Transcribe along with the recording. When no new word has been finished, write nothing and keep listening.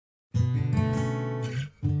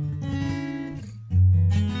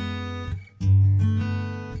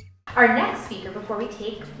Our next speaker before we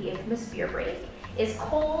take the infamous beer break is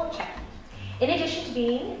Cseke. In addition to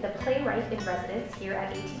being the playwright in residence here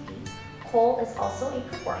at ATP, Cole is also a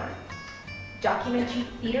performer, documentary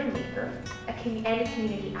theater maker, and a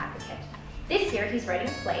community advocate. This year he's writing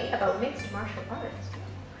a play about mixed martial arts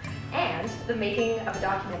and the making of a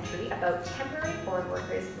documentary about temporary foreign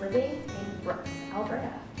workers living in Brooks,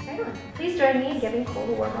 Alberta. Everyone, please join me in giving Cole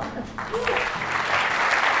a warm welcome.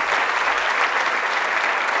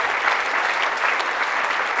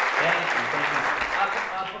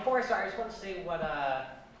 Before I start, I just want to say what I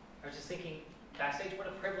was just thinking backstage, what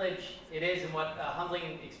a privilege it is and what a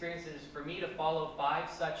humbling experience it is for me to follow 5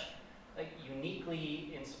 such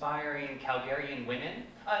uniquely inspiring Calgarian women.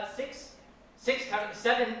 6 and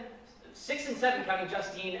 7 counting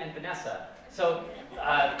Justine and Vanessa. So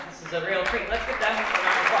this is a real treat. Let's give them a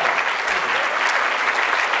round of applause.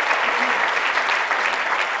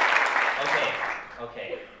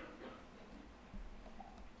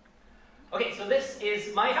 Okay, so this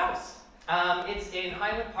is my house. It's in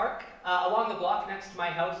Highland Park. Along the block next to my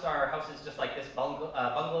house are houses just like this,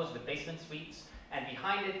 bungalows with basement suites. And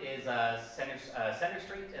behind it is Center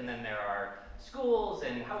Street, and then there are schools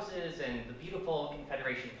and houses and the beautiful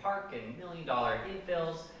Confederation Park and $1-million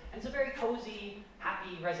infills. And it's a very cozy,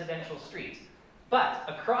 happy residential street. But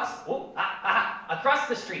across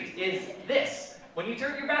the street is this. When you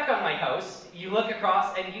turn your back on my house, you look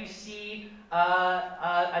across and you see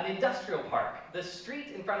an industrial park. The street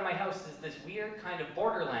in front of my house is this weird kind of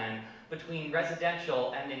borderland between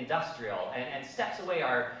residential and industrial. And steps away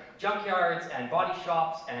are junkyards and body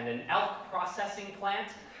shops and an elk processing plant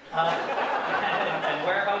and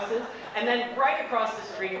warehouses. And then right across the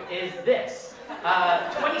street is this.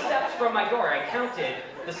 20 steps from my door, I counted,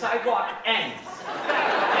 the sidewalk ends.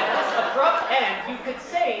 And this abrupt end, you could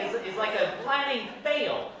say, is like a planning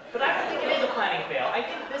fail. But I don't think it is a planning fail. I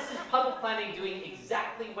think this is public planning doing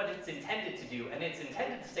exactly what it's intended to do. And it's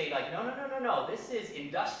intended to say, no, this is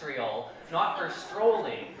industrial, not for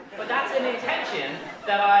strolling. But that's an intention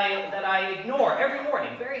that I ignore every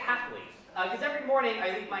morning, very happily. Because every morning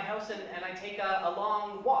I leave my house and I take a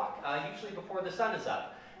long walk, usually before the sun is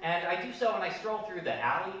up. And I do so and I stroll through the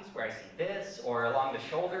alleys where I see this, or along the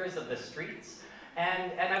shoulders of the streets.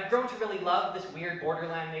 And I've grown to really love this weird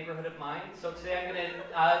borderland neighborhood of mine, so today I'm going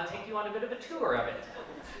to take you on a bit of a tour of it.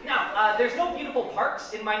 Now, there's no beautiful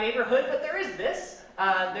parks in my neighborhood, but there is this.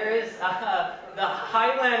 There is the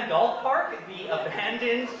Highland Golf Park, the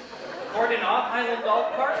abandoned, cordoned off Highland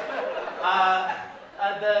Golf Park.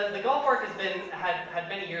 The golf park has had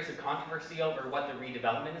many years of controversy over what the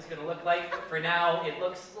redevelopment is going to look like. For now, it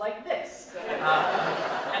looks like this.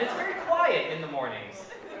 And it's very quiet in the mornings.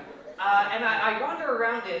 And I wander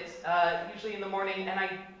around it, usually in the morning, and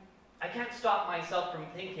I can't stop myself from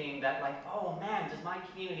thinking that, oh man, does my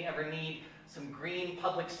community ever need some green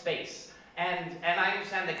public space? And I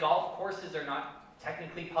understand that golf courses are not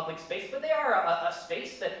technically public space, but they are a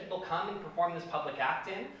space that people come and perform this public act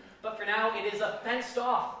in. But for now, it is a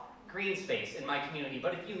fenced-off green space in my community.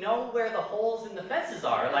 But if you know where the holes in the fences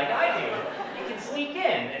are, like I do, you can sneak in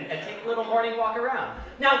and take a little morning walk around.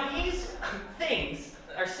 Now, these things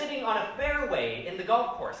are sitting on a fairway in the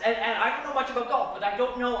golf course. And I don't know much about golf, but I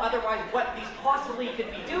don't know otherwise what these possibly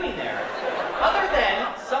could be doing there. Other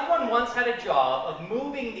than someone once had a job of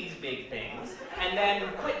moving these big things and then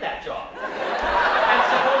quit that job. And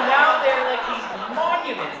so now they're like these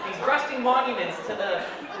monuments, these rusting monuments to the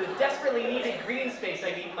desperately needed green space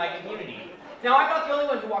I need in my community. Now, I'm not the only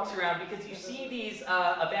one who walks around, because you see these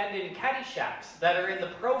abandoned caddy shacks that are in the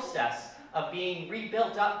process of being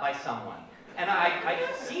rebuilt up by someone. And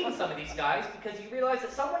I've seen some of these guys, because you realize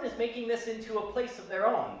that someone is making this into a place of their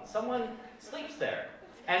own. Someone sleeps there.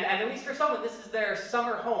 And at least for someone, this is their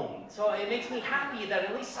summer home. So it makes me happy that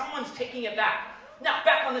at least someone's taking it back. Now,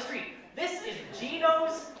 back on the street. This is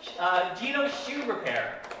Gino's Shoe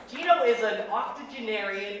Repair. Gino is an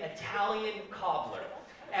octogenarian Italian cobbler.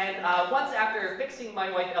 And once after fixing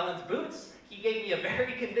my wife Ellen's boots, he gave me a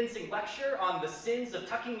very convincing lecture on the sins of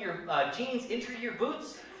tucking your jeans into your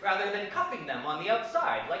boots rather than cuffing them on the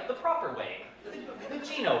outside, like the proper way, the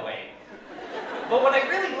Gino way. But what I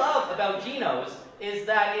really love about Gino's is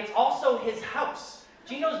that it's also his house.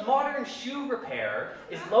 Gino's modern shoe repair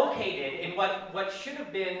is located in what should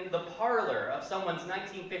have been the parlor of someone's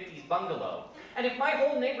 1950s bungalow. And if my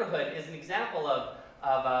whole neighborhood is an example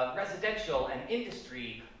of residential and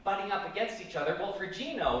industry butting up against each other, well, for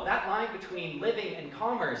Gino, that line between living and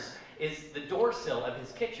commerce is the door sill of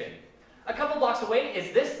his kitchen. A couple blocks away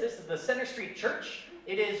is this. This is the Center Street Church.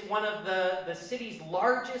 It is one of the city's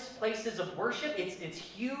largest places of worship. It's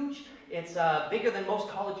huge. It's bigger than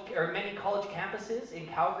many college campuses in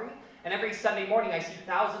Calgary. And every Sunday morning I see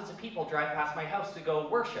thousands of people drive past my house to go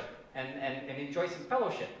worship and enjoy some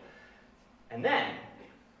fellowship. And then,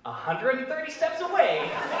 130 steps away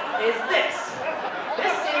is this.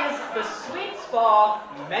 This is the Sweet Spa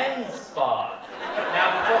Men's Spa. Now,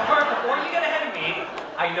 before you get ahead of me,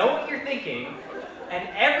 I know what you're thinking, and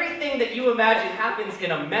everything that you imagine happens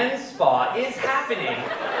in a men's spa is happening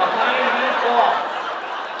behind these walls.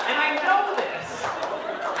 And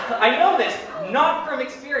I know this, not from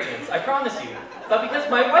experience, I promise you, but because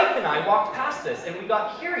my wife and I walked past this and we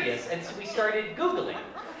got curious, and so we started Googling.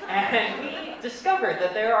 And we discovered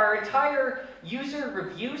that there are entire user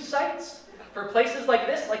review sites for places like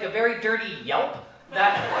this, like a very dirty Yelp,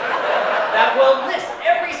 that will list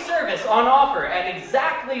every service on offer and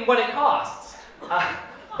exactly what it costs.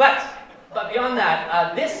 But beyond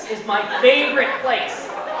that, this is my favorite place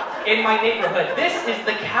in my neighborhood. This is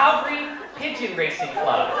the Calgary Pigeon Racing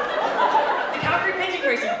Club. The Calgary Pigeon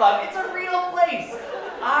Racing Club, it's a real place.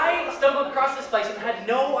 I stumbled across this place and had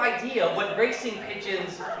no idea what racing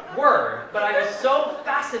pigeons were, but I was so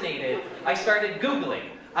fascinated, I started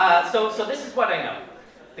Googling. So this is what I know.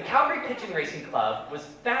 The Calgary Pigeon Racing Club was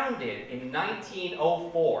founded in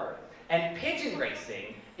 1904, and pigeon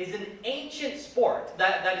racing is an ancient sport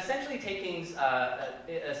that essentially takes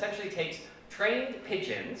trained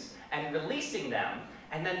pigeons and releasing them,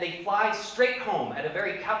 and then they fly straight home at a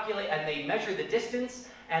very and they measure the distance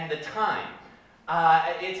and the time.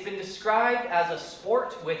 It's been described as a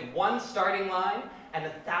sport with 1 starting line and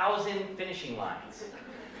 1,000 finishing lines.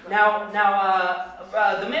 Now,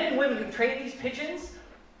 the men and women who train these pigeons,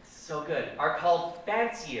 so good, are called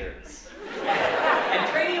fanciers. And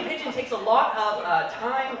training a pigeon takes a lot of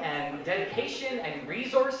time and dedication and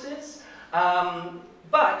resources.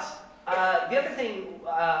 But the other thing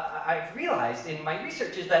I've realized in my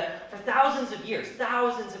research is that for thousands of years,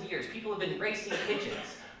 people have been racing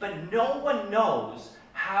pigeons. But no one knows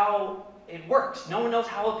how it works. No one knows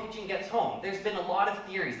how a pigeon gets home. There's been a lot of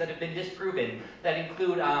theories that have been disproven that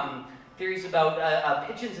include theories about a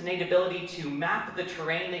pigeon's innate ability to map the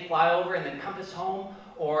terrain they fly over and then compass home,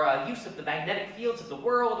 or use of the magnetic fields of the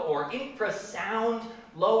world, or infrasound,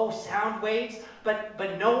 low sound waves.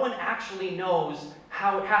 But no one actually knows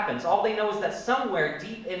how it happens. All they know is that somewhere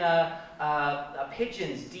deep in a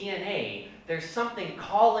pigeon's DNA, there's something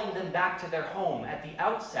calling them back to their home at the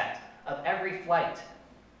outset of every flight.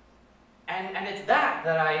 And it's that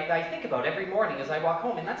I think about every morning as I walk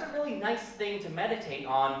home. And that's a really nice thing to meditate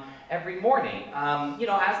on every morning. You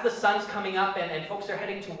know, as the sun's coming up and folks are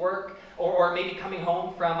heading to work, or maybe coming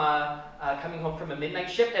home from a midnight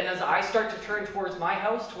shift, and as I start to turn towards my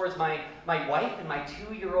house, towards my wife and my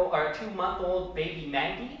 2-month-old baby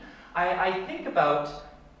Mandy, I think about,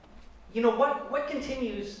 you know, what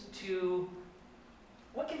continues to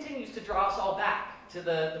draw us all back to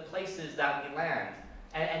the places that we land.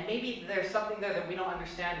 And maybe there's something there that we don't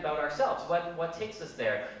understand about ourselves. What takes us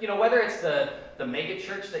there? You know, whether it's the mega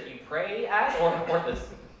church that you pray at, or the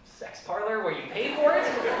sex parlor where you pay for it,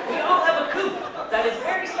 we all have a coop that is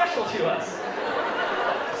very special to us.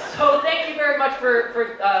 So thank you very much for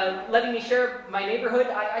letting me share my neighborhood.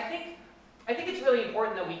 I think it's really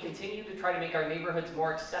important that we continue to try to make our neighborhoods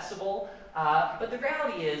more accessible. But the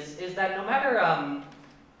reality is that no matter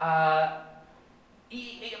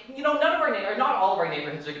you know, not all of our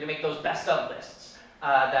neighborhoods are going to make those best of lists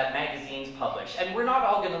that magazines publish, and we're not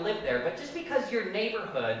all going to live there. But just because your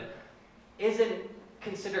neighborhood isn't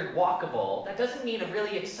considered walkable, that doesn't mean a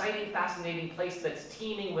really exciting, fascinating place that's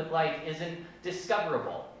teeming with life isn't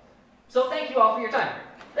discoverable. So thank you all for your time.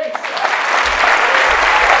 Thanks.